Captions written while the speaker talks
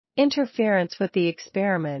Interference with the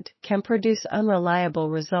experiment can produce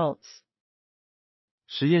unreliable results.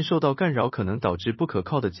 实验受到干扰可能导致不可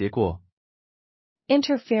靠的结果。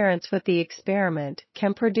Interference with the experiment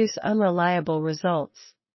can produce unreliable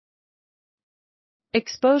results.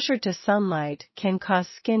 Exposure to sunlight can cause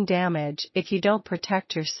skin damage if you don't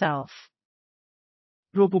protect yourself.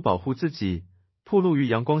 若不保护自己，暴露于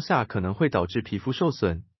阳光下可能会导致皮肤受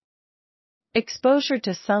损。Exposure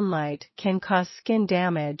to sunlight can cause skin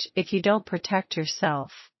damage if you don't protect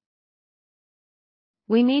yourself.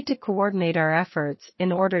 We need to coordinate our efforts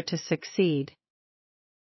in order to succeed.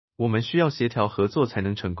 我们需要协调合作才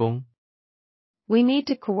能成功。We need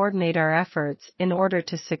to coordinate our efforts in order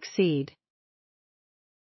to succeed.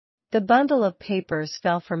 The bundle of papers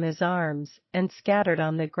fell from his arms and scattered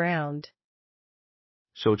on the ground.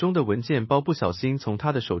 手中的文件包不小心从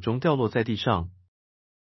他的手中掉落在地上。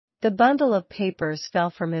The bundle of papers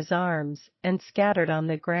fell from his arms and scattered on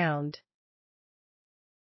the ground.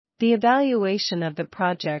 The evaluation of the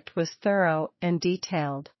project was thorough and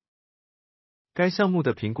detailed. 该项目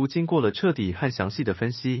的评估经过了彻底和详细的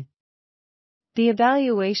分析。The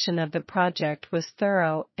evaluation of the project was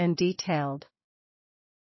thorough and detailed.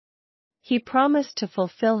 He promised to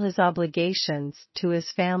fulfill his obligations to his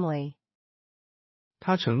family.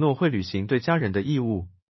 他承诺会履行对家人的义务。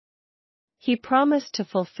He promised to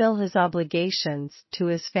fulfill his obligations to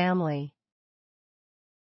his family.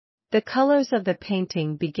 The colors of the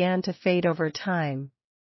painting began to fade over time.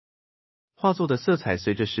 画作的色彩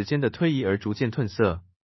随着时间的推移而逐渐褪色。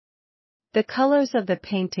The colors of the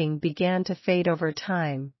painting began to fade over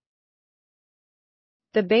time.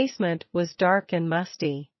 The basement was dark and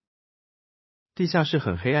musty. 地下室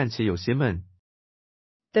很黑暗且有些闷。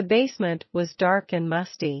The basement was dark and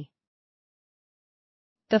musty.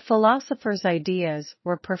 The philosopher's ideas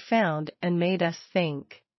were profound and made us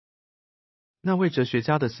think. 那位哲学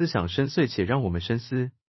家的思想深邃且让我们深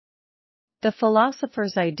思。The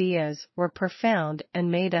philosopher's ideas were profound and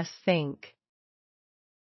made us think.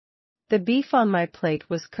 The beef on my plate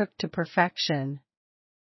was cooked to perfection.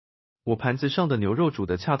 我盘子上的牛肉煮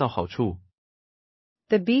得恰到好处。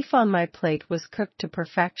The beef on my plate was cooked to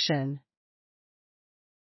perfection.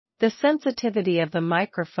 The sensitivity of the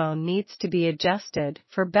microphone needs to be adjusted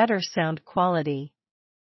for better sound quality.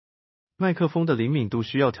 麦克风的灵敏度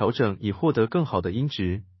需要调整以获得更好的音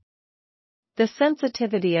质。The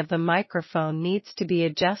sensitivity of the microphone needs to be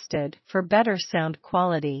adjusted for better sound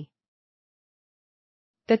quality.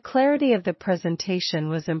 The clarity of the presentation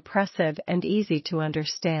was impressive and easy to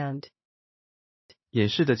understand. 演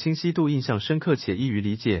示的清晰度印象深刻且易于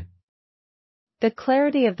理解。The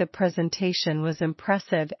clarity of the presentation was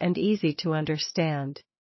impressive and easy to understand.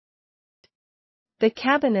 The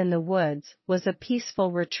cabin in the woods was a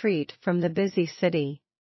peaceful retreat from the busy city.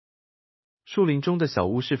 树林中的小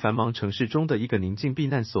屋是繁忙城市中的一个宁静避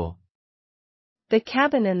难所。The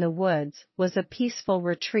cabin in the woods was a peaceful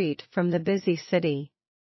retreat from the busy city.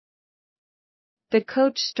 The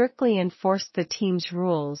coach strictly enforced the team's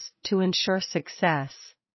rules to ensure success.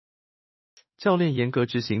 教练严格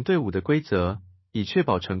执行队伍的规则，以确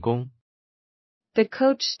保成功。The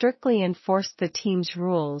coach strictly enforced the team's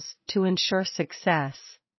rules to ensure success.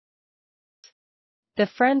 The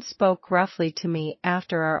friend spoke roughly to me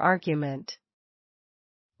after our argument.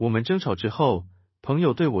 我们争吵之后，朋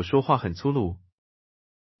友对我说话很粗鲁。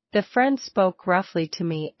The friend spoke roughly to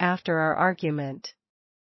me after our argument.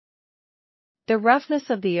 The roughness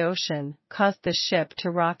of the ocean caused the ship to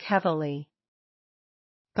rock heavily.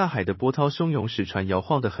 大海的波涛汹涌使船摇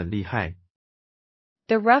晃得很厉害。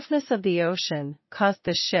The roughness of the ocean caused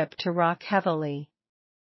the ship to rock heavily.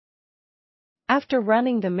 After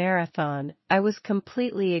running the marathon, I was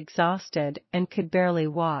completely exhausted and could barely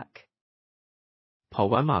walk. 跑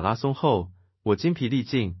完马拉松后，我精疲力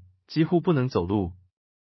尽，几乎不能走路。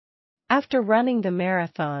After running the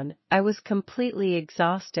marathon, I was completely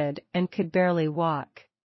exhausted and could barely walk.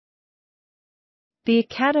 The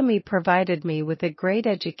academy provided me with a great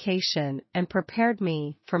education and prepared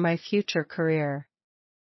me for my future career.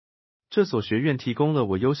 这所学院提供了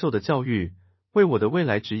我优秀的教育，为我的未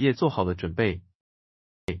来职业做好了准备。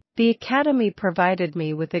The academy provided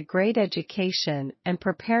me with a great education and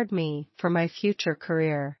prepared me for my future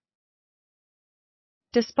career.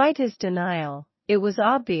 Despite his denial, it was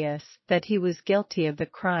obvious that he was guilty of the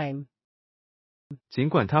crime. 尽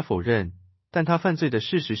管他否认，但他犯罪的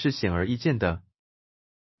事实是显而易见的。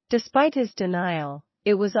Despite his denial,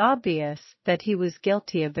 it was obvious that he was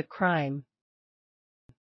guilty of the crime.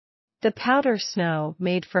 The powder snow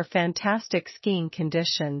made for fantastic skiing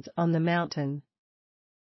conditions on the mountain.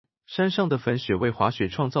 山上的粉雪为滑雪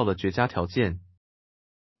创造了绝佳条件。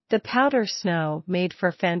The powder snow made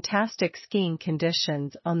for fantastic skiing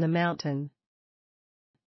conditions on the mountain.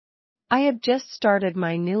 I have just started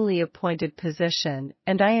my newly appointed position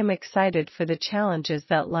and I am excited for the challenges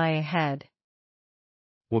that lie ahead.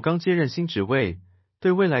 我刚接任新职位，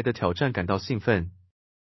对未来的挑战感到兴奋。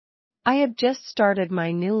I have just started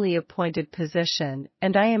my newly appointed position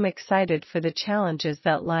and I am excited for the challenges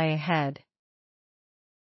that lie ahead.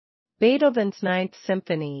 Beethoven's Ninth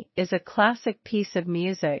Symphony is a classic piece of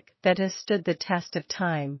music that has stood the test of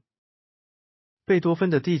time. 贝多芬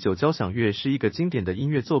的第9交响乐是一个经典的音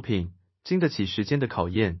乐作品，经得起时间的考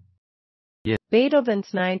验。Beethoven's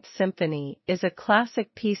Ninth Symphony is a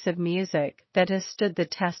classic piece of music that has stood the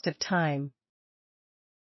test of time.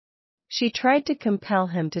 She tried to compel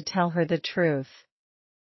him to tell her the truth.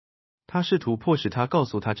 她试图迫使他告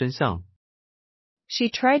诉她真相。She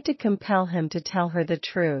tried to compel him to tell her the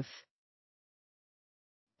truth.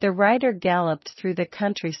 The rider galloped through the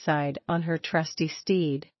countryside on her trusty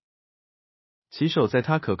steed. 骑手在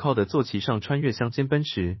他可靠的坐骑上穿越乡间奔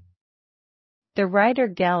驰。The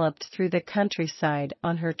rider galloped through the countryside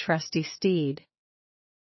on her trusty steed.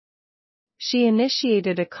 She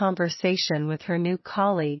initiated a conversation with her new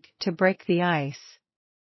colleague to break the ice.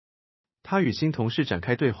 她与新同事展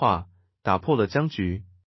开对话，打破了僵局。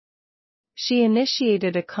She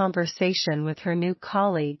initiated a conversation with her new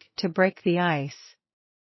colleague to break the ice.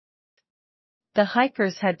 The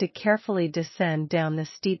hikers had to carefully descend down the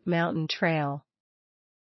steep mountain trail.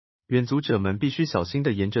 远足者们必须小心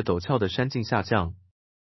地沿着陡峭的山径下降。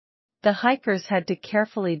The hikers had to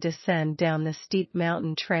carefully descend down the steep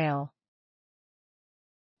mountain trail.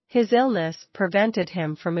 His illness prevented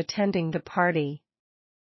him from attending the party.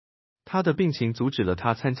 他的病情阻止了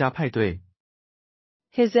他参加派对。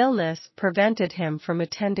His illness prevented him from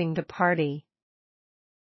attending the party.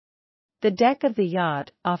 The deck of the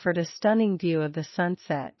yacht offered a stunning view of the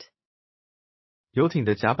sunset. 游艇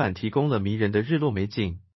的甲板提供了迷人的日落美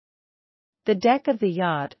景。The deck of the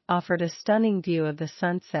yacht offered a stunning view of the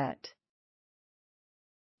sunset.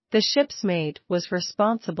 The ship's mate was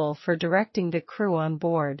responsible for directing the crew on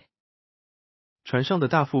board. 船上的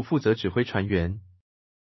大副负责指挥船员。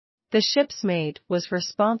The ship's mate was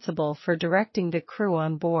responsible for directing the crew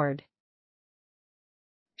on board.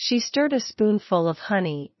 She stirred a spoonful of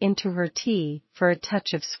honey into her tea for a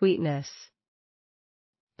touch of sweetness.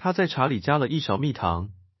 她在茶里加了一勺蜜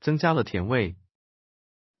糖，增加了甜味。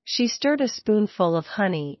She stirred a spoonful of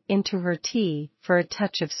honey into her tea for a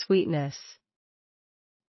touch of sweetness.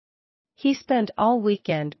 He spent all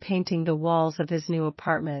weekend painting the walls of his new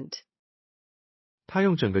apartment. 他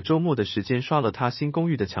用整个周末的时间刷了他新公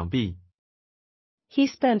寓的墙壁。He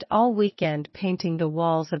spent all weekend painting the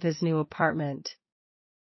walls of his new apartment.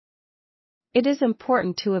 It is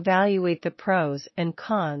important to evaluate the pros and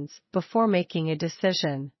cons before making a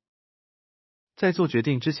decision. 在做决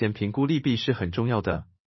定之前评估利弊是很重要的。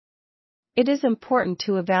It is important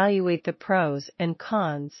to evaluate the pros and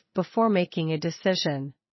cons before making a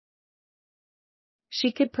decision.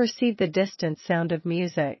 She could perceive the distant sound of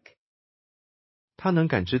music. 她能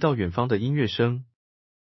感知到远方的音乐声。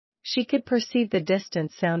She could perceive the distant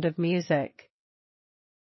sound of music.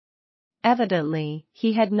 Evidently,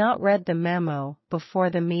 he had not read the memo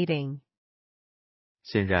before the meeting.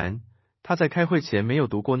 显然，他在开会前没有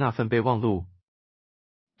读过那份备忘录。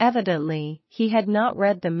Evidently, he had not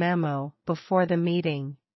read the memo before the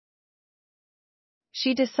meeting.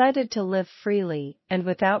 She decided to live freely and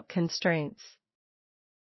without constraints.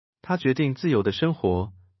 他决定自由的生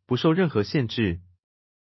活，不受任何限制。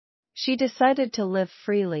She decided to live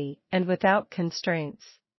freely and without constraints.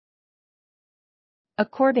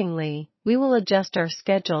 Accordingly, we will adjust our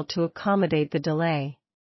schedule to accommodate the delay.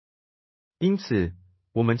 因此，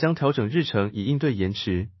我们将调整日程以应对延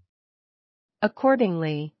迟。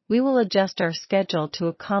Accordingly, we will adjust our schedule to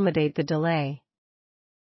accommodate the delay.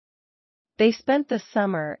 They spent the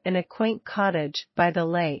summer in a quaint cottage by the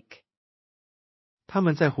lake. 他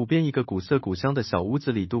们在湖边一个古色古香的小屋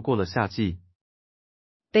子里度过了夏季。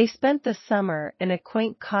They spent the summer in a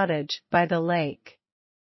quaint cottage by the lake.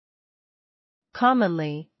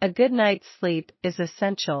 Commonly, a good night's sleep is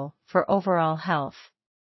essential for overall health.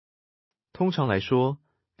 通常来说，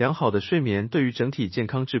良好的睡眠对于整体健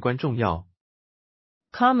康至关重要。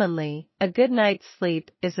Commonly, a good night's sleep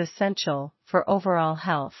is essential for overall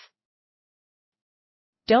health.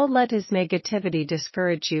 Don't let his negativity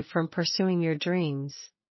discourage you from pursuing your dreams.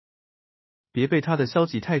 别被他的消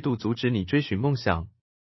极态度阻止你追寻梦想。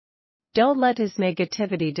Don't let his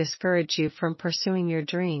negativity discourage you from pursuing your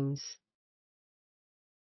dreams.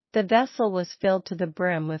 The vessel was filled to the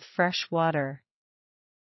brim with fresh water.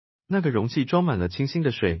 那个容器装满了清新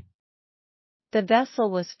的水。The vessel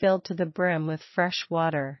was filled to the brim with fresh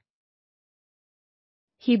water.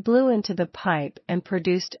 He blew into the pipe and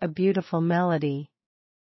produced a beautiful melody.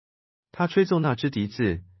 他吹奏那只笛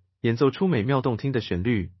子，演奏出美妙动听的旋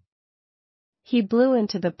律。He blew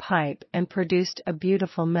into the pipe and produced a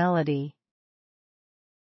beautiful melody.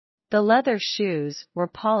 The leather shoes were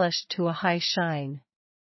polished to a high shine.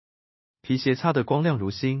 皮鞋擦得光亮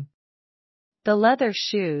如新。The leather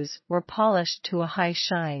shoes were polished to a high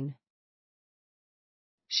shine.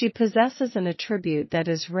 She possesses an attribute that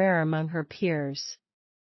is rare among her peers.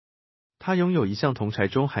 她拥有一项同儕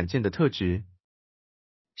中罕见的特质。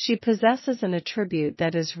She possesses an attribute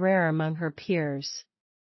that is rare among her peers.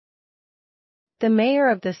 The mayor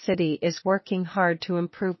of the city is working hard to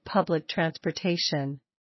improve public transportation.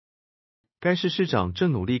 该市市长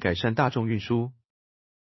正努力改善大众运输。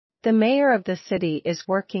The mayor of the city is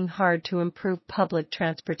working hard to improve public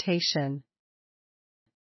transportation.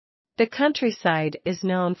 The countryside is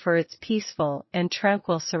known for its peaceful and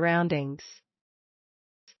tranquil surroundings.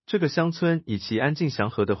 这个乡村以其安静祥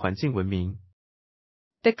和的环境闻名。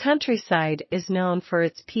The countryside is known for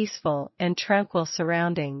its peaceful and tranquil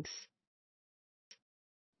surroundings.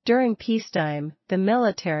 During peacetime, the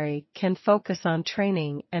military can focus on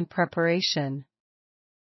training and preparation.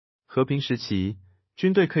 和平时期，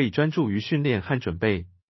军队可以专注于训练和准备。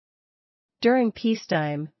During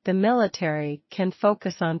peacetime, the military can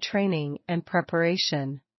focus on training and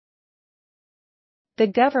preparation. The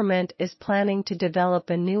government is planning to develop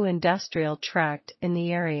a new industrial tract in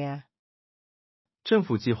the area. 政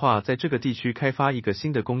府计划在这个地区开发一个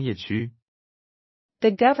新的工业区。The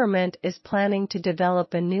government is planning to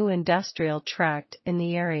develop a new industrial tract in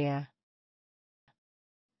the area.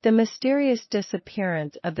 The mysterious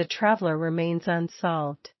disappearance of the traveler remains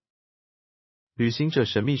unsolved. 旅行者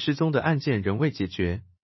神秘失踪的案件仍未解决。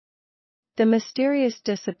The mysterious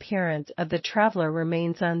disappearance of the traveler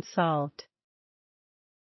remains unsolved.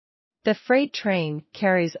 The freight train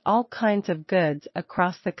carries all kinds of goods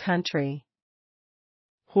across the country.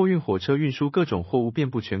 货运火车运输各种货物遍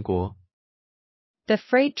布全国。The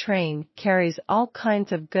freight train carries all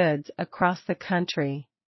kinds of goods across the country.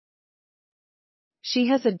 She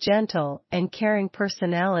has a gentle and caring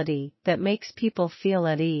personality that makes people feel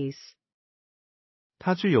at ease.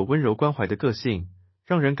 她具有温柔关怀的个性，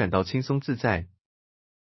让人感到轻松自在。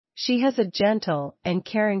She has a gentle and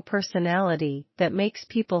caring personality that makes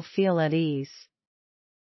people feel at ease.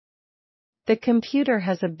 The computer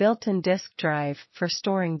has a built-in disk drive for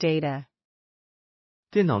storing data.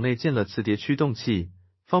 电脑内建了磁碟驱动器，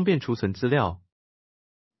方便储存资料。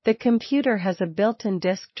The computer has a built-in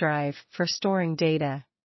disk drive for storing data.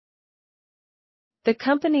 The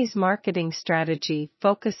company's marketing strategy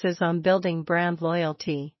focuses on building brand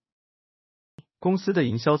loyalty. 公司的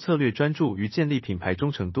营销策略专注于建立品牌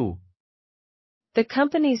忠诚度。The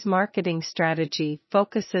company's marketing strategy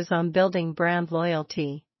focuses on building brand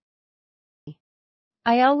loyalty.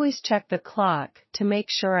 I always check the clock to make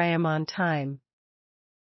sure I am on time.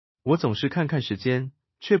 我总是看看时间，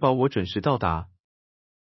确保我准时到达。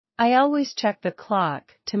I always check the clock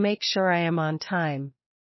to make sure I am on time.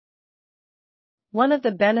 One of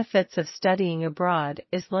the benefits of studying abroad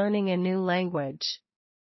is learning a new language.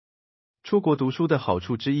 出国读书的好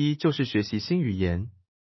处之一就是学习新语言。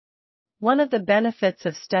One of the benefits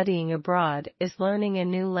of studying abroad is learning a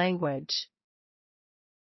new language.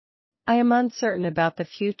 I am uncertain about the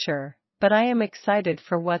future, but I am excited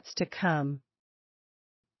for what's to come.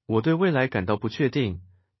 我对未来感到不确定，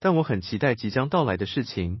但我很期待即将到来的事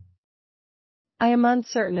情。I am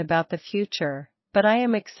uncertain about the future, but I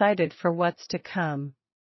am excited for what's to come.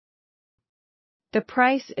 The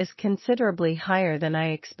price is considerably higher than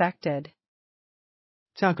I expected.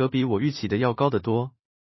 价格比我预期的要高得多。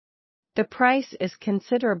The price is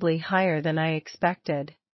considerably higher than I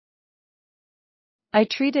expected. I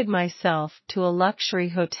treated myself to a luxury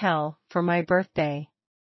hotel for my birthday.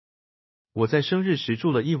 我在生日时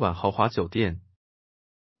住了一晚豪华酒店。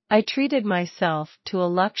I treated myself to a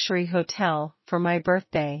luxury hotel for my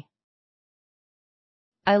birthday.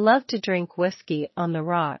 I love to drink whiskey on the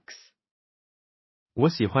rocks. 我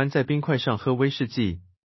喜欢在冰块上喝威士忌。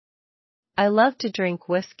I love to drink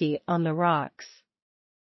whiskey on the rocks.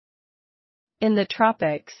 In the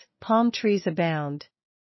tropics, palm trees abound.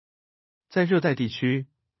 在热带地区，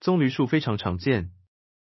棕榈树非常常见。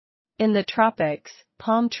In the tropics,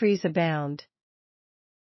 palm trees abound.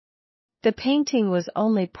 The painting was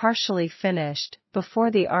only partially finished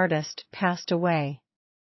before the artist passed away.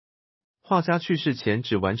 画家去世前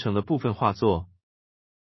只完成了部分画作。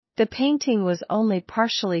The painting was only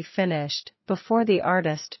partially finished before the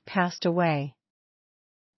artist passed away.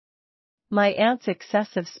 My aunt's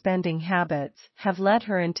excessive spending habits have led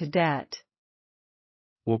her into debt.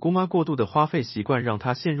 我姑妈过度的花费习惯让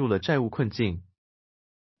她陷入了债务困境。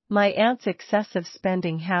My aunt's excessive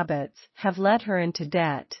spending habits have led her into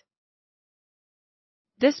debt.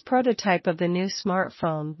 This prototype of the new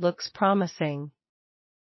smartphone looks promising.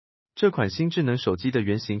 这款新智能手机的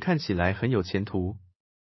原型看起来很有前途。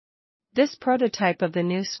This prototype of the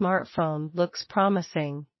new smartphone looks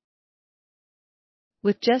promising.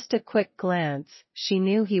 With just a quick glance, she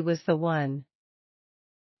knew he was the one.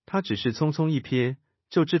 她只是匆匆一瞥，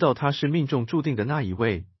就知道他是命中注定的那一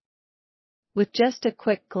位。With just a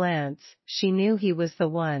quick glance, she knew he was the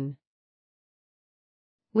one.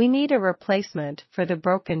 We need a replacement for the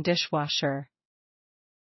broken dishwasher.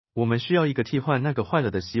 我们需要一个替换那个坏了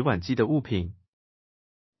的洗碗机的物品。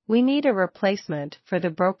We need a replacement for the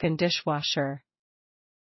broken dishwasher.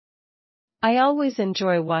 I always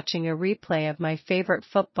enjoy watching a replay of my favorite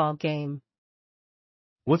football game.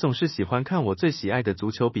 我总是喜欢看我最喜爱的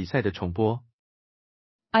足球比赛的重播。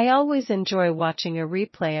I always enjoy watching a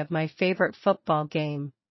replay of my favorite football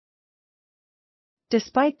game.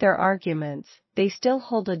 Despite their arguments, they still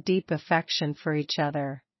hold a deep affection for each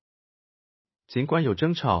other. 尽管有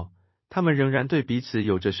争吵，他们仍然对彼此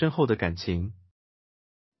有着深厚的感情。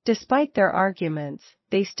Despite their arguments,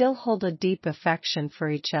 they still hold a deep affection for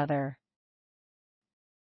each other.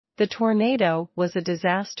 The tornado was a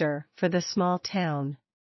disaster for the small town.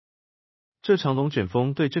 这场龙卷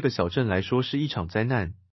风对这个小镇来说是一场灾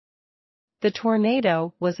难。The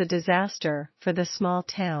tornado was a disaster for the small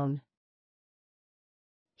town.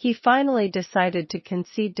 He finally decided to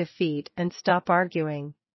concede defeat and stop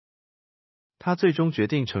arguing. 他最终决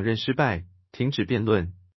定承认失败，停止辩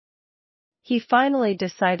论。He finally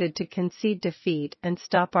decided to concede defeat and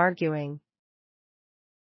stop arguing.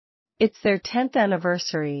 It's their 10th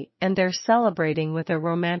anniversary and they're celebrating with a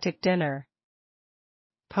romantic dinner.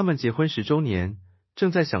 他们结婚10周年，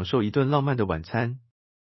正在享受一顿浪漫的晚餐。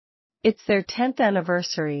It's their 10th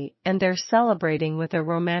anniversary and they're celebrating with a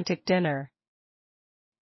romantic dinner.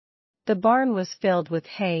 The barn was filled with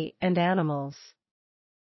hay and animals.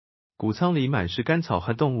 谷仓里满是干草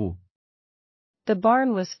和动物。The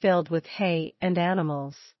barn was filled with hay and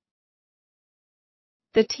animals.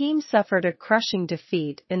 The team suffered a crushing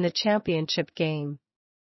defeat in the championship game.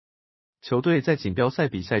 球队在锦标赛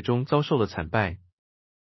比赛中遭受了惨败。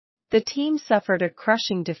The team suffered a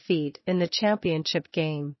crushing defeat in the championship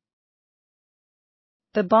game.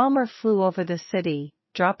 The bomber flew over the city,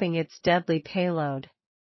 dropping its deadly payload.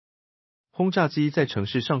 轰炸机在城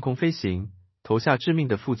市上空飞行，投下致命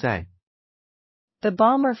的负载。The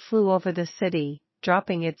bomber flew over the city,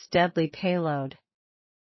 dropping its deadly payload.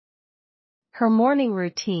 Her morning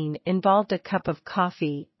routine involved a cup of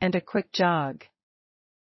coffee and a quick jog.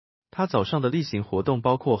 她早上的例行活动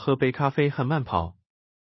包括喝杯咖啡和慢跑。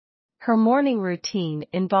Her morning routine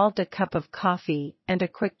involved a cup of coffee and a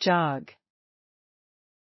quick jog.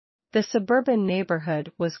 The suburban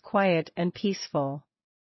neighborhood was quiet and peaceful.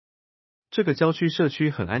 这个郊区社区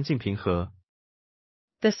很安静平和。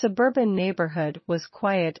The suburban neighborhood was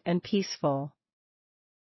quiet and peaceful.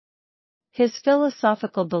 His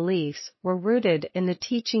philosophical beliefs were rooted in the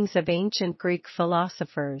teachings of ancient Greek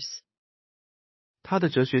philosophers. 他的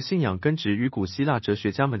哲学信仰根植于古希腊哲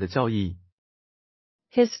学家们的教义。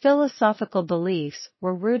His philosophical beliefs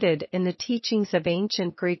were rooted in the teachings of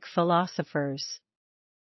ancient Greek philosophers.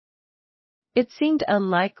 It seemed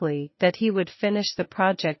unlikely that he would finish the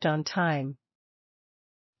project on time.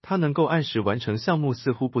 他能够按时完成项目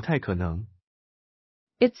似乎不太可能。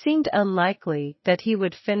It seemed unlikely that he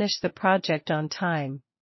would finish the project on time.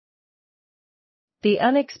 The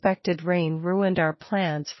unexpected rain ruined our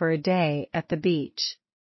plans for a day at the beach.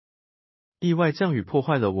 意外降雨破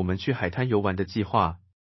坏了我们去海滩游玩的计划。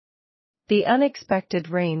The unexpected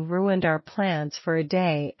rain ruined our plans for a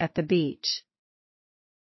day at the beach.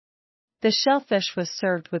 The shellfish was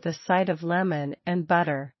served with a side of lemon and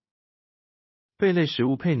butter. 贝类食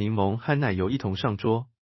物配柠檬和奶油一同上桌。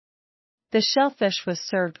The shellfish was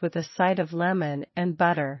served with a side of lemon and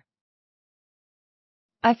butter.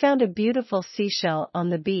 I found a beautiful seashell on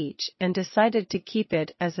the beach and decided to keep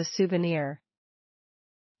it as a souvenir.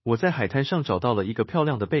 我在海滩上找到了一个漂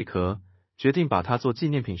亮的贝壳，决定把它做纪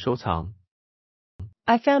念品收藏。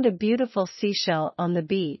I found a beautiful seashell on the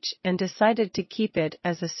beach and decided to keep it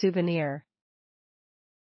as a souvenir.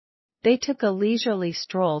 They took a leisurely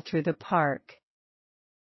stroll through the park.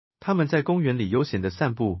 他们在公园里悠闲地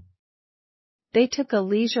散步。They took a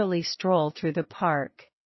leisurely stroll through the park.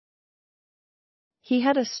 He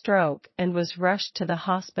had a stroke and was rushed to the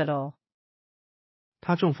hospital.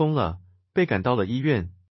 他中风了，被赶到了医院。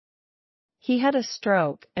He had a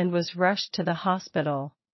stroke and was rushed to the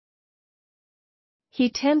hospital. He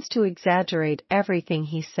tends to exaggerate everything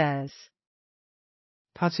he says.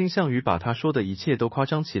 他倾向于把他说的一切都夸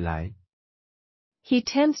张起来。He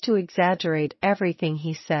tends to exaggerate everything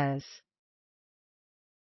he says.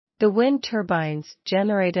 The wind turbines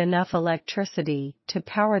generate enough electricity to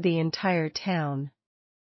power the entire town.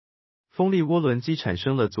 风力涡轮机产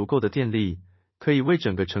生了足够的电力，可以为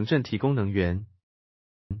整个城镇提供能源。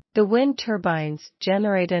The wind turbines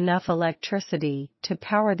generate enough electricity to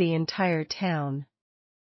power the entire town.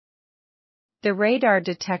 The radar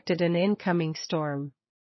detected an incoming storm.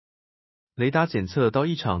 雷达检测到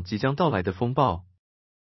一场即将到来的风暴。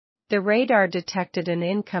The radar detected an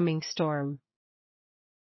incoming storm.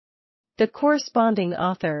 The corresponding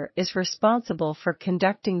author is responsible for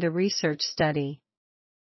conducting the research study.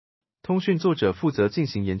 通讯作者负责进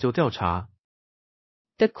行研究调查。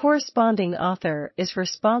The corresponding author is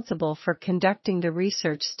responsible for conducting the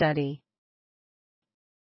research study.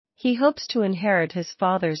 He hopes to inherit his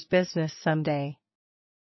father's business someday.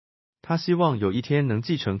 他希望有一天能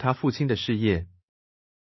继承他父亲的事业。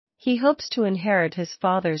He hopes to inherit his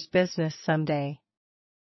father's business someday.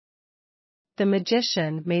 The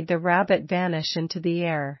magician made the rabbit vanish into the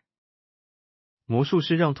air. 魔术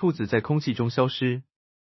师让兔子在空气中消失。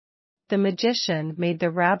The magician made the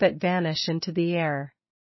rabbit vanish into the air.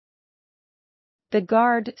 The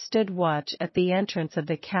guard stood watch at the entrance of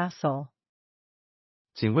the castle.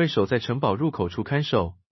 警卫守在城堡入口处看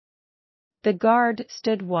守。The guard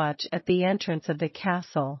stood watch at the entrance of the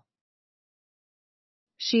castle.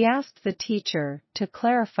 She asked the teacher to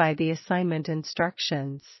clarify the assignment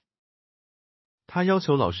instructions. 她要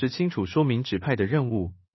求老师清楚说明指派的任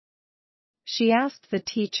务。She asked the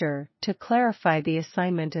teacher to clarify the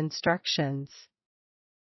assignment instructions.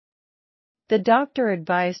 The doctor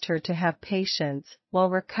advised her to have patience while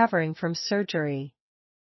recovering from surgery.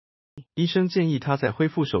 医生建议她在恢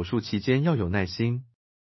复手术期间要有耐心。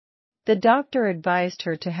The doctor advised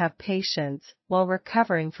her to have patience while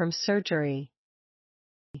recovering from surgery.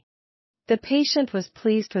 The patient was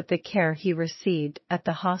pleased with the care he received at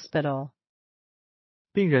the hospital.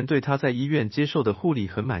 病人对他在医院接受的护理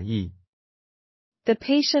很满意。The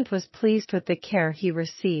patient was pleased with the care he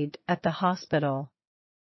received at the hospital.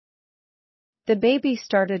 The baby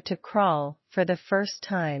started to crawl for the first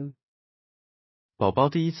time. 宝宝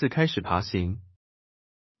第一次开始爬行。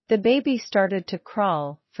The baby started to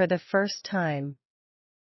crawl for the first time.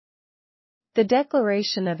 The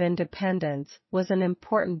Declaration of Independence was an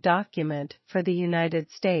important document for the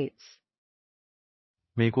United States.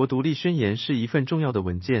 美国独立宣言是一份重要的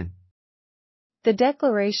文件。The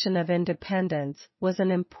Declaration of Independence was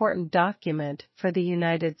an important document for the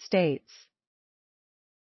United States.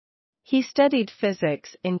 He studied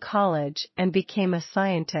physics in college and became a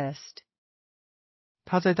scientist.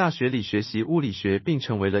 他在大学里学习物理学并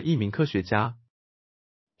成为了一名科学家。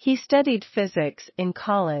He studied physics in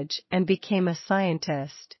college and became a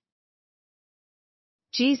scientist.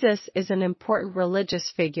 Jesus is an important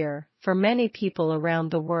religious figure for many people around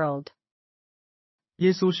the world.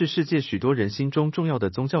 耶稣是世界许多人心中重要的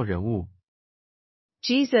宗教人物。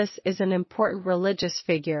Jesus is an important religious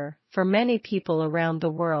figure for many people around the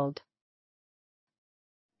world.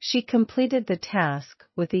 She completed the task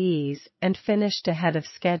with ease and finished ahead of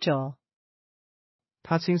schedule.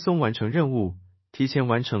 她轻松完成任务，提前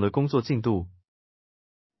完成了工作进度。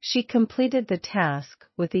She completed the task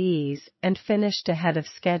with ease and finished ahead of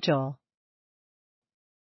schedule.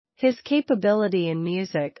 His capability in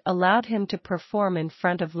music allowed him to perform in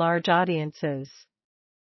front of large audiences.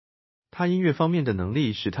 他音乐方面的能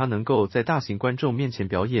力使他能够在大型观众面前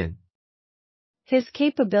表演。His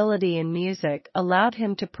capability in music allowed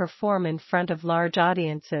him to perform in front of large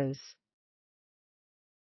audiences.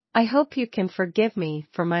 I hope you can forgive me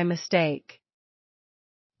for my mistake.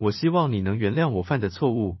 我希望你能原谅我犯的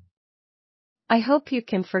错误。I hope you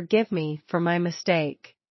can forgive me for my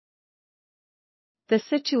mistake. The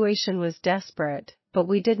situation was desperate, but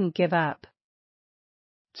we didn't give up.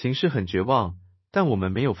 情势很绝望，但我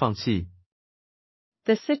们没有放弃。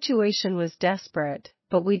The situation was desperate,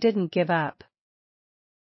 but we didn't give up.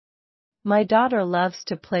 My daughter loves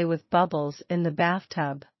to play with bubbles in the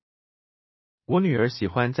bathtub. 我女儿喜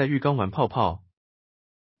欢在浴缸玩泡泡。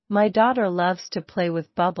My daughter loves to play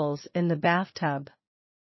with bubbles in the bathtub.